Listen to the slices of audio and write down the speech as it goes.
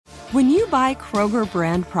When you buy Kroger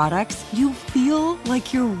brand products, you feel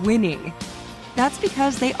like you're winning. That's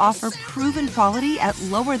because they offer proven quality at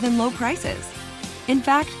lower than low prices. In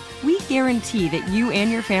fact, we guarantee that you and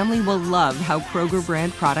your family will love how Kroger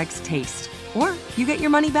brand products taste, or you get your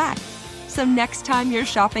money back. So next time you're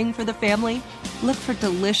shopping for the family, look for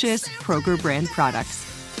delicious Kroger brand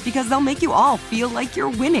products, because they'll make you all feel like you're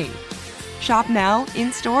winning. Shop now,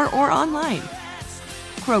 in-store, or online.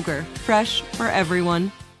 Kroger, fresh for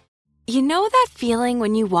everyone. You know that feeling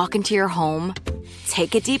when you walk into your home,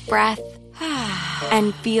 take a deep breath,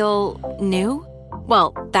 and feel new?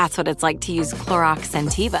 Well, that's what it's like to use Clorox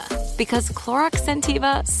Scentiva. Because Clorox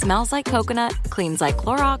Scentiva smells like coconut, cleans like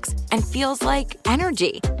Clorox, and feels like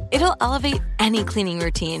energy. It'll elevate any cleaning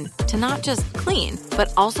routine to not just clean,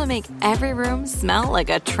 but also make every room smell like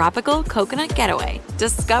a tropical coconut getaway.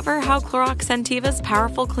 Discover how Clorox Scentiva's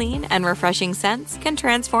powerful clean and refreshing scents can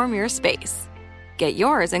transform your space. Get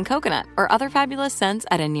yours in coconut or other fabulous scents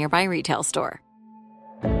at a nearby retail store.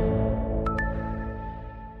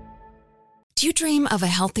 Do you dream of a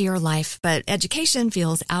healthier life, but education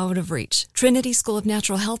feels out of reach? Trinity School of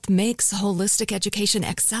Natural Health makes holistic education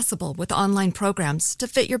accessible with online programs to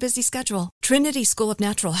fit your busy schedule. Trinity School of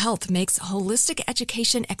Natural Health makes holistic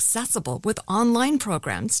education accessible with online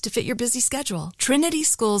programs to fit your busy schedule. Trinity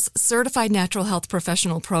School's Certified Natural Health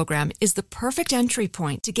Professional Program is the perfect entry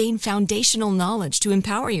point to gain foundational knowledge to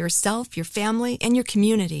empower yourself, your family, and your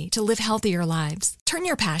community to live healthier lives. Turn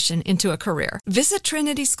your passion into a career. Visit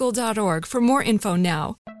trinityschool.org for more info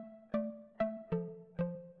now.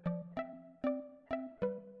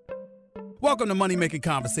 Welcome to Money Making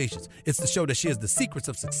Conversations. It's the show that shares the secrets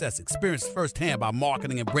of success, experienced firsthand by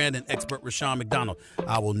marketing and branding expert Rushion McDonald.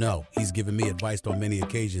 I will know he's given me advice on many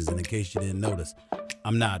occasions, and in case you didn't notice,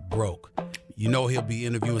 I'm not broke. You know he'll be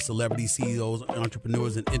interviewing celebrity CEOs,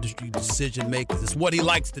 entrepreneurs, and industry decision makers. It's what he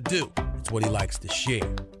likes to do. It's what he likes to share.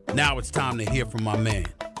 Now it's time to hear from my man,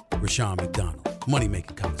 Rushion McDonald. Money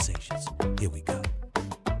Making Conversations. Here we go.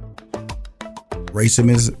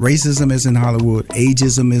 Racism is in Hollywood.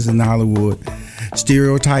 Ageism is in Hollywood.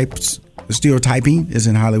 Stereotyping is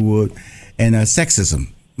in Hollywood, and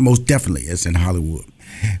sexism most definitely is in Hollywood.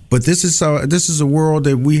 But this is a world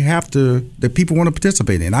that that people want to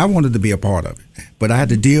participate in. I wanted to be a part of it, but I had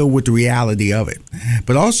to deal with the reality of it.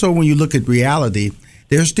 But also, when you look at reality,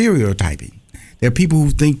 there's stereotyping. There are people who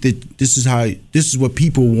think that this is what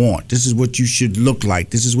people want. This is what you should look like.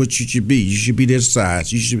 This is what you should be. You should be this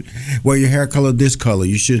size. You should wear your hair color this color.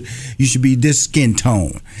 You should be this skin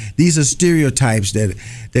tone. These are stereotypes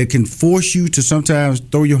that can force you to sometimes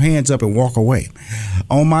throw your hands up and walk away.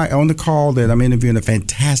 On the call that I'm interviewing a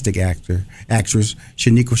fantastic actress,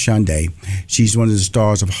 Shaniqua Shande. She's one of the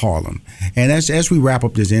stars of Harlem. And as we wrap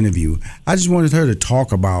up this interview, I just wanted her to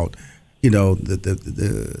talk about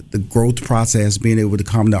the growth process, being able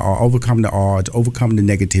to overcome the odds, overcome the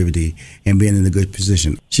negativity, and being in a good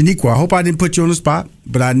position. Shaniqua, I hope I didn't put you on the spot,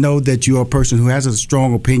 but I know that you're a person who has a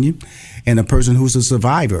strong opinion and a person who's a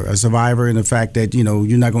survivor in the fact that,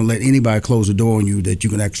 you're not going to let anybody close the door on you that you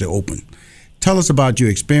can actually open. Tell us about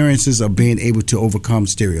your experiences of being able to overcome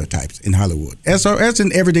stereotypes in Hollywood, as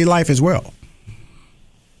in everyday life as well.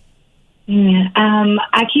 Yeah,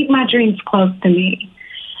 I keep my dreams close to me.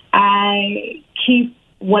 I keep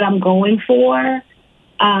what I'm going for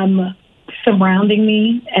surrounding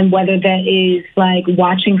me, and whether that is like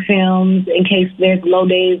watching films in case there's low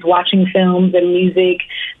days, watching films and music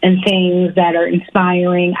and things that are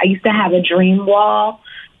inspiring. I used to have a dream wall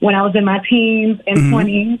when I was in my teens and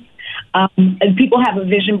 20s. And people have a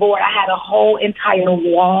vision board. I had a whole entire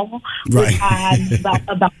wall, which I'm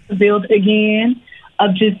about to build again.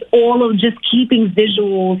 Of just keeping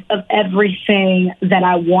visuals of everything that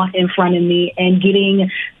I want in front of me and getting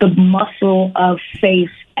the muscle of faith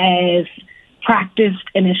as practiced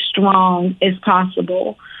and as strong as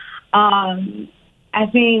possible. I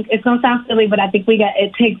think it's going to sound silly, but I think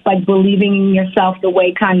it takes like believing in yourself the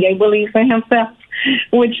way Kanye believes in himself,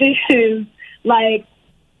 which is like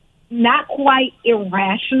not quite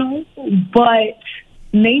irrational, but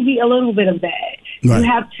maybe a little bit of that. Right. You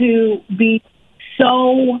have to be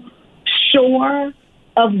so sure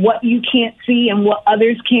of what you can't see and what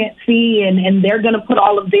others can't see, and they're going to put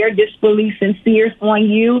all of their disbeliefs and fears on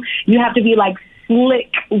you. You have to be like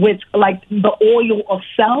slick with like the oil of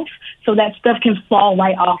self so that stuff can fall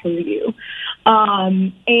right off of you.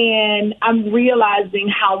 And I'm realizing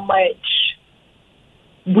how much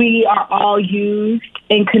we are all used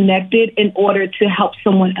and connected in order to help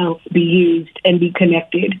someone else be used and be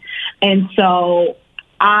connected. And so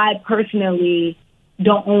I personally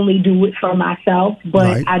don't only do it for myself,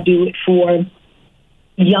 but I do it for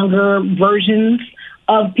younger versions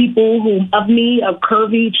of people of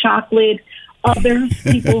curvy, chocolate, other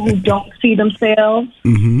people who don't see themselves,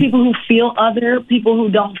 people who feel other, people who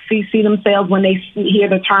don't see themselves when they hear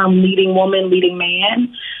the term leading woman, leading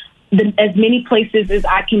man. As many places as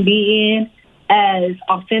I can be in, as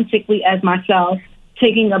authentically as myself,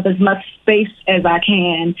 taking up as much space as I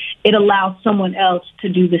can, it allows someone else to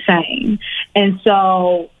do the same. And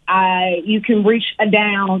so you can reach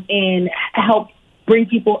down and help bring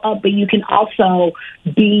people up, but you can also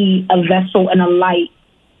be a vessel and a light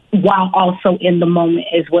while also in the moment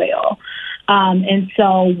as well. And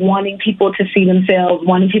so wanting people to see themselves,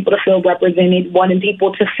 wanting people to feel represented, wanting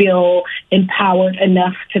people to feel empowered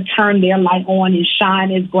enough to turn their light on and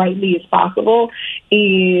shine as brightly as possible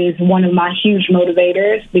is one of my huge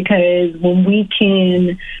motivators, because when we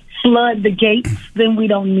can flood the gates, then we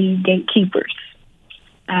don't need gatekeepers.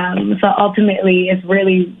 So ultimately, it's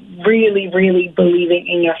really, really, really believing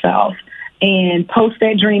in yourself. And post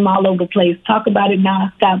that dream all over the place. Talk about it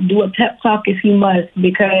nonstop. Do a pep talk if you must,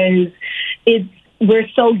 because we're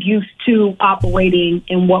so used to operating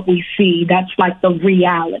in what we see. That's like the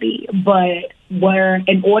reality. But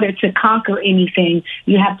in order to conquer anything,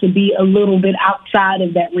 you have to be a little bit outside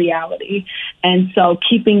of that reality. And so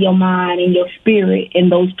keeping your mind and your spirit in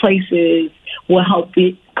those places will help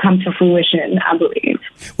it come to fruition, I believe.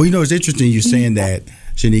 Well, it's interesting you saying that,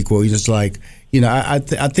 Shaniqua. It's just like, I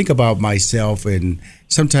think about myself, and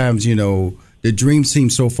sometimes, the dream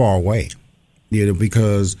seems so far away,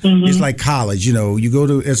 because it's like college. You go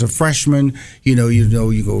to as a freshman,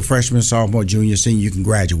 you go freshman, sophomore, junior, senior, you can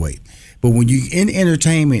graduate. But when you in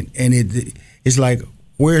entertainment, and it's like,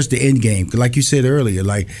 where's the end game? Like you said earlier,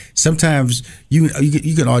 like sometimes you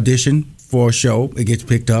can audition for a show, it gets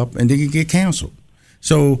picked up, and then it get canceled.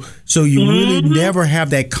 So you really never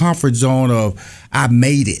have that comfort zone of I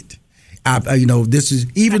made it. This is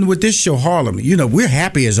even with this show, Harlem. We're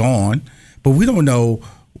happy it's on, but we don't know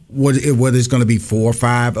whether it's going to be 4,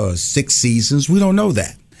 5, or 6 seasons. We don't know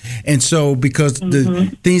that, and so because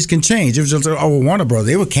the things can change. It was just Warner Brothers.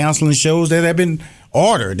 They were canceling shows that had been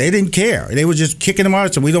ordered. They didn't care. They were just kicking them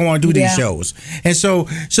out. So we don't want to do these shows. And so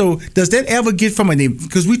does that ever get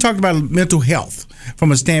because we talked about mental health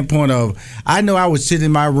from a standpoint of, I know I would sit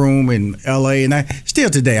in my room in L.A. and I still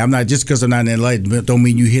today, I'm not, just because I'm not in L.A. don't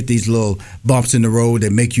mean you hit these little bumps in the road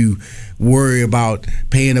that make you worry about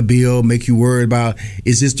paying a bill, make you worry about,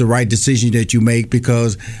 is this the right decision that you make?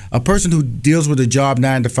 Because a person who deals with a job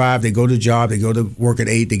 9 to 5, they go to job, they go to work at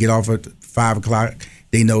 8, they get off at 5 o'clock.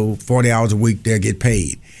 They know 40 hours a week they'll get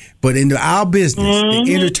paid. But in our business,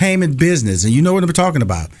 the entertainment business, and you know what I'm talking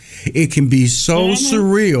about, it can be so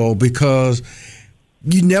surreal because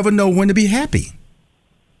you never know when to be happy.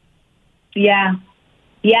 Yeah.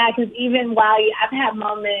 Yeah, because even while I've had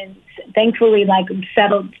moments, thankfully, like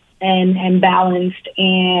settled and balanced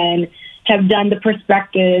and have done the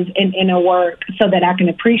perspective and inner work so that I can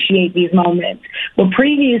appreciate these moments. But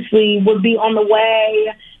previously would be on the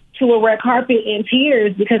way to a red carpet in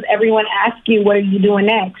tears because everyone asks you, what are you doing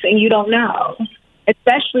next? And you don't know,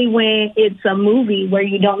 especially when it's a movie where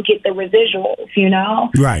you don't get the residuals,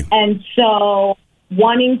 Right. And so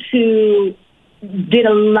did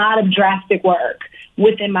a lot of drastic work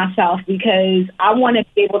within myself because I want to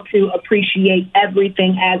be able to appreciate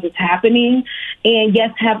everything as it's happening and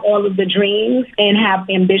yes, have all of the dreams and have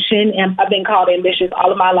ambition. And I've been called ambitious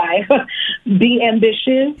all of my life. Be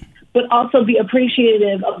ambitious, but also be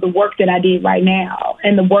appreciative of the work that I did right now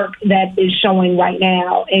and the work that is showing right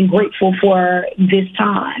now and grateful for this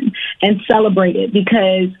time and celebrate it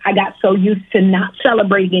because I got so used to not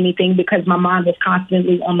celebrating anything because my mind was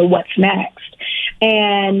constantly on the what's next.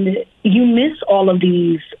 And you miss all of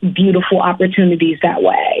these beautiful opportunities that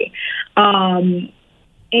way.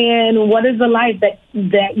 And what is the life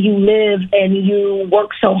that you live and you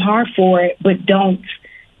work so hard for it, but don't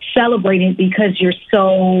celebrate it because you're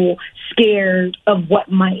so scared of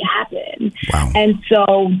what might happen. Wow. And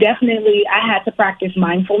so definitely I had to practice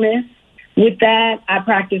mindfulness. With that, I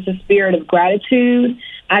practice a spirit of gratitude.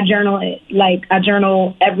 I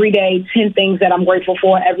journal every day 10 things that I'm grateful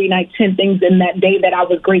for, every night 10 things in that day that I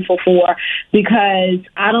was grateful for, because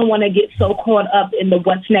I don't want to get so caught up in the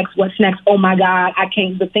what's next, oh my God,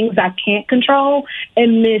 the things I can't control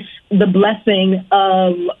and miss the blessing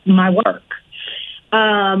of my work.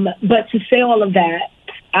 But to say all of that,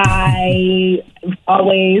 I've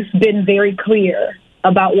always been very clear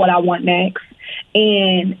about what I want next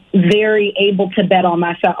and very able to bet on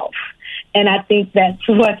myself. And I think that's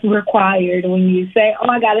what's required when you say,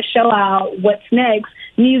 I got to show out what's next,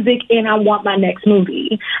 music, and I want my next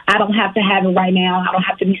movie. I don't have to have it right now. I don't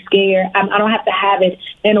have to be scared. I don't have to have it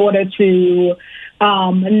in order to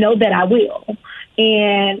know that I will.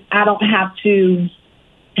 and I don't have to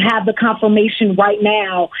have the confirmation right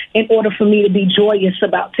now in order for me to be joyous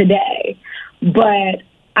about today. But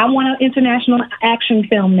I want an international action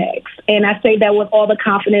film next. And I say that with all the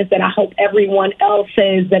confidence that I hope everyone else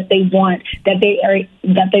says that they want, that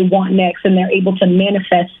they want next, and they're able to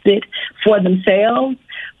manifest it for themselves.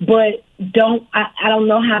 But I don't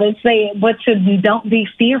know how to say it, but don't be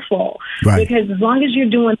fearful. Right. Because as long as you're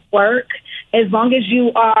doing work, as long as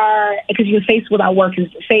you are, because faith without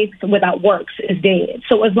works is dead.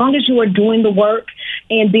 So as long as you are doing the work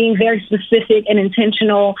and being very specific and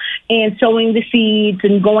intentional and sowing the seeds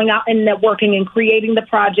and going out and networking and creating the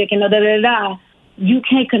project and you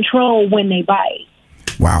can't control when they bite.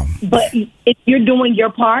 Wow. But if you're doing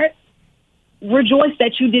your part, rejoice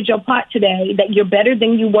that you did your part today, that you're better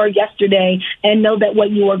than you were yesterday, and know that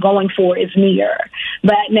what you are going for is near.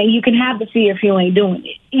 But now you can have the fear if you ain't doing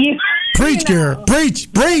it. Preach, girl. Preach.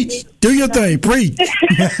 Do your thing. Preach.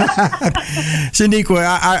 Shaniqua,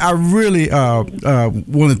 I really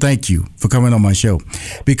want to thank you for coming on my show,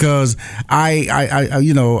 because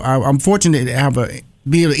I'm fortunate to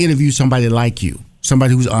be able to interview somebody like you.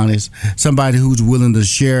 Somebody who's honest, somebody who's willing to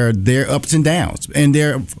share their ups and downs and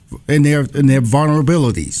their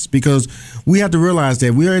vulnerabilities, because we have to realize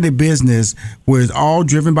that we are in a business where it's all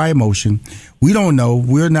driven by emotion. We don't know.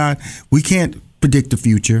 We can't predict the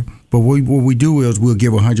future, but what we do is we'll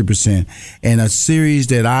give 100%. And a series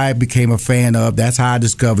that I became a fan of, that's how I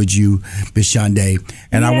discovered you, Miss Shondae.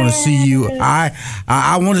 And I want to see you. I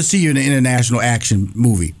want to see you in an international action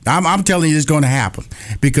movie. I'm telling you, it's going to happen,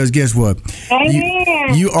 because guess what?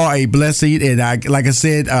 You are a blessing. And like I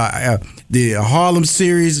said, the Harlem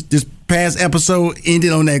series, this past episode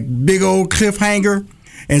ended on that big old cliffhanger,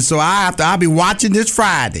 and so I'll be watching this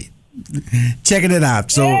Friday, checking it out.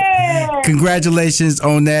 So congratulations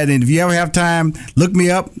on that. And if you ever have time, look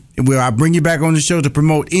me up. I'll bring you back on the show to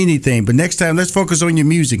promote anything. But next time, let's focus on your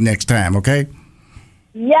music next time, okay?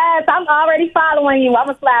 Yes, I'm already following you. I'm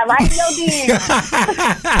going to slide right in your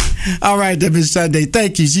DM. All right, then, Miss Shondae,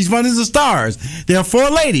 thank you. She's one of the stars. There are 4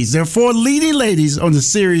 ladies. There are 4 leading ladies on the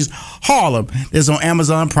series Harlem that's on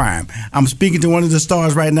Amazon Prime. I'm speaking to one of the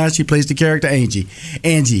stars right now. She plays the character Angie.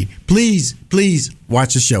 Angie, please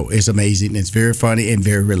watch the show. It's amazing. It's very funny and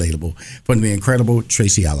very relatable. From the incredible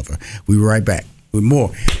Tracy Oliver. We'll be right back with more.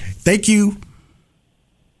 Thank you.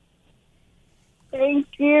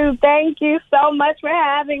 Thank you so much for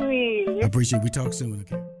having me. I appreciate it. We talk soon,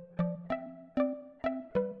 okay?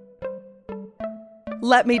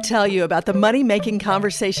 Let me tell you about the Money Making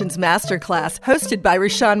Conversations Masterclass hosted by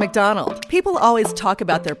Rushion McDonald. People always talk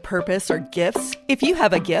about their purpose or gifts. If you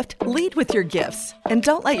have a gift, lead with your gifts. And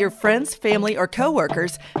don't let your friends, family, or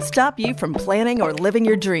coworkers stop you from planning or living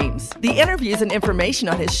your dreams. The interviews and information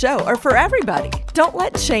on his show are for everybody. Don't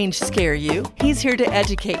let change scare you. He's here to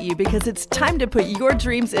educate you, because it's time to put your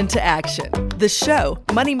dreams into action. The show,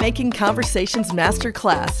 Money Making Conversations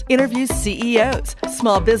Masterclass, interviews CEOs,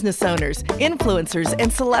 small business owners, influencers,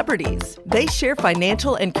 and celebrities. They share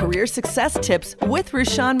financial and career success tips with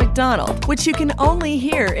Rushion McDonald, which you can only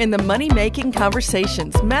hear in the Money Making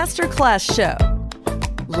Conversations Masterclass show.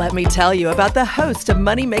 Let me tell you about the host of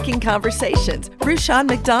Money Making Conversations, Rushion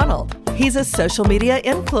McDonald. He's a social media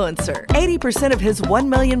influencer. 80% of his 1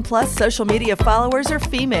 million plus social media followers are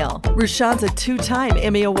female. Rushion's a 2-time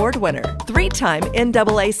Emmy Award winner, 3-time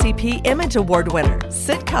NAACP Image Award winner,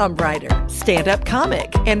 sitcom writer, stand-up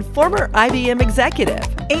comic, and former IBM executive.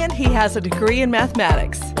 And he has a degree in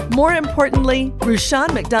mathematics. More importantly,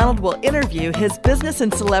 Rushion McDonald will interview his business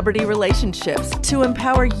and celebrity relationships to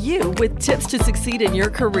empower you with tips to succeed in your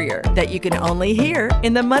career that you can only hear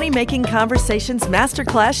in the Money Making Conversations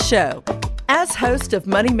Masterclass show. As host of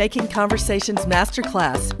Money Making Conversations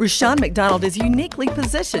Masterclass, Rushion McDonald is uniquely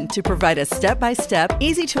positioned to provide a step-by-step,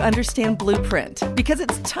 easy-to-understand blueprint, because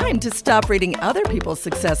it's time to stop reading other people's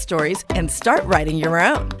success stories and start writing your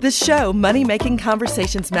own. The show, Money Making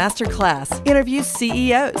Conversations Masterclass, interviews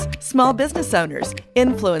CEOs, small business owners,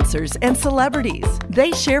 influencers, and celebrities.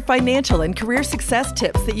 They share financial and career success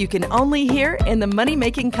tips that you can only hear in the Money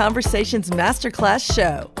Making Conversations Masterclass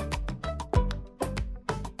show.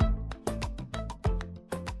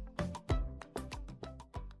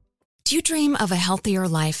 Do you dream of a healthier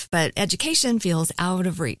life, but education feels out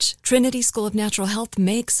of reach? Trinity School of Natural Health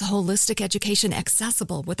makes holistic education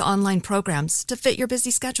accessible with online programs to fit your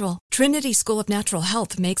busy schedule. Trinity School of Natural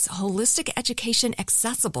Health makes holistic education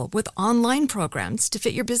accessible with online programs to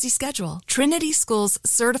fit your busy schedule. Trinity School's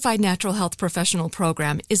Certified Natural Health Professional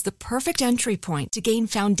Program is the perfect entry point to gain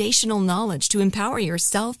foundational knowledge to empower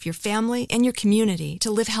yourself, your family, and your community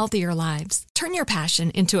to live healthier lives. Turn your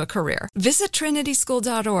passion into a career. Visit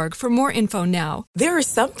trinityschool.org for more info now. There are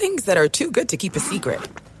some things that are too good to keep a secret.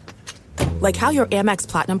 Like how your Amex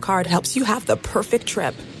Platinum card helps you have the perfect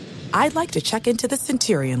trip. I'd like to check into the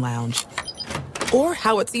Centurion Lounge. Or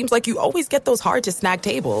how it seems like you always get those hard-to-snag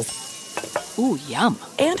tables. Ooh, yum.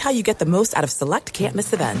 And how you get the most out of select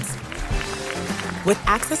can't-miss events. With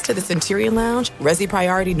access to the Centurion Lounge, Resi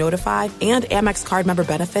Priority Notified, and Amex card member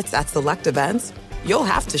benefits at select events, you'll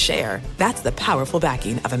have to share. That's the powerful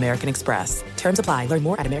backing of American Express. Terms apply. Learn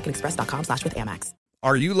more at americanexpress.com/withAmex.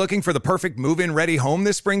 Are you looking for the perfect move-in ready home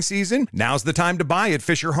this spring season? Now's the time to buy at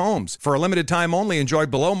Fisher Homes. For a limited time only, enjoy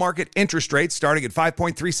below-market interest rates starting at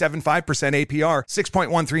 5.375% APR,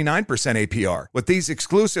 6.139% APR. With these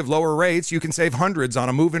exclusive lower rates, you can save hundreds on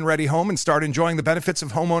a move-in ready home and start enjoying the benefits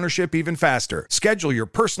of home ownership even faster. Schedule your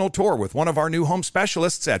personal tour with one of our new home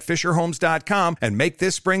specialists at FisherHomes.com and make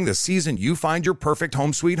this spring the season you find your perfect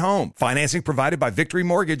home sweet home. Financing provided by Victory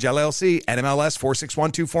Mortgage, LLC, NMLS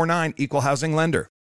 461249, Equal Housing Lender.